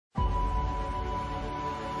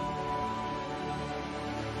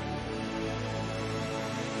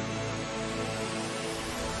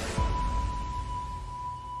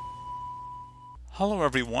Hello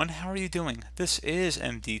everyone, how are you doing? This is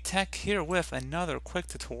MD Tech here with another quick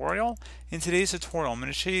tutorial. In today's tutorial, I'm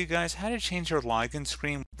going to show you guys how to change your login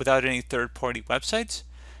screen without any third-party websites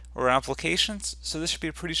or applications. So this should be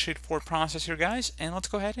a pretty straightforward process here, guys, and let's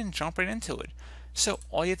go ahead and jump right into it. So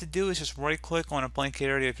all you have to do is just right-click on a blank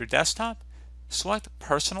area of your desktop, select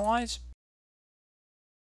Personalize,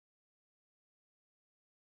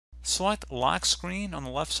 select Lock Screen on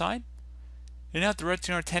the left side. You're now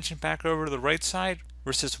directing our attention back over to the right side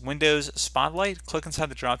where it says Windows Spotlight. Click inside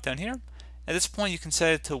the drop down here. At this point you can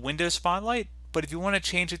set it to Windows Spotlight, but if you want to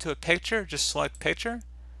change it to a picture, just select Picture,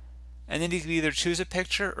 and then you can either choose a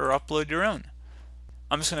picture or upload your own.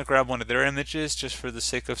 I'm just going to grab one of their images just for the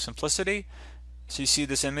sake of simplicity. So you see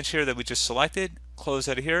this image here that we just selected, close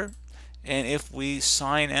out of here, and if we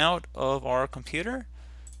sign out of our computer,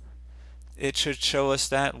 it should show us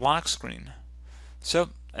that lock screen. So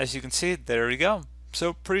as you can see, there we go.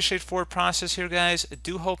 So pretty straightforward process here, guys. I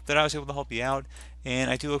do hope that I was able to help you out, and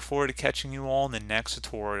I do look forward to catching you all in the next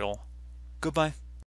tutorial. Goodbye.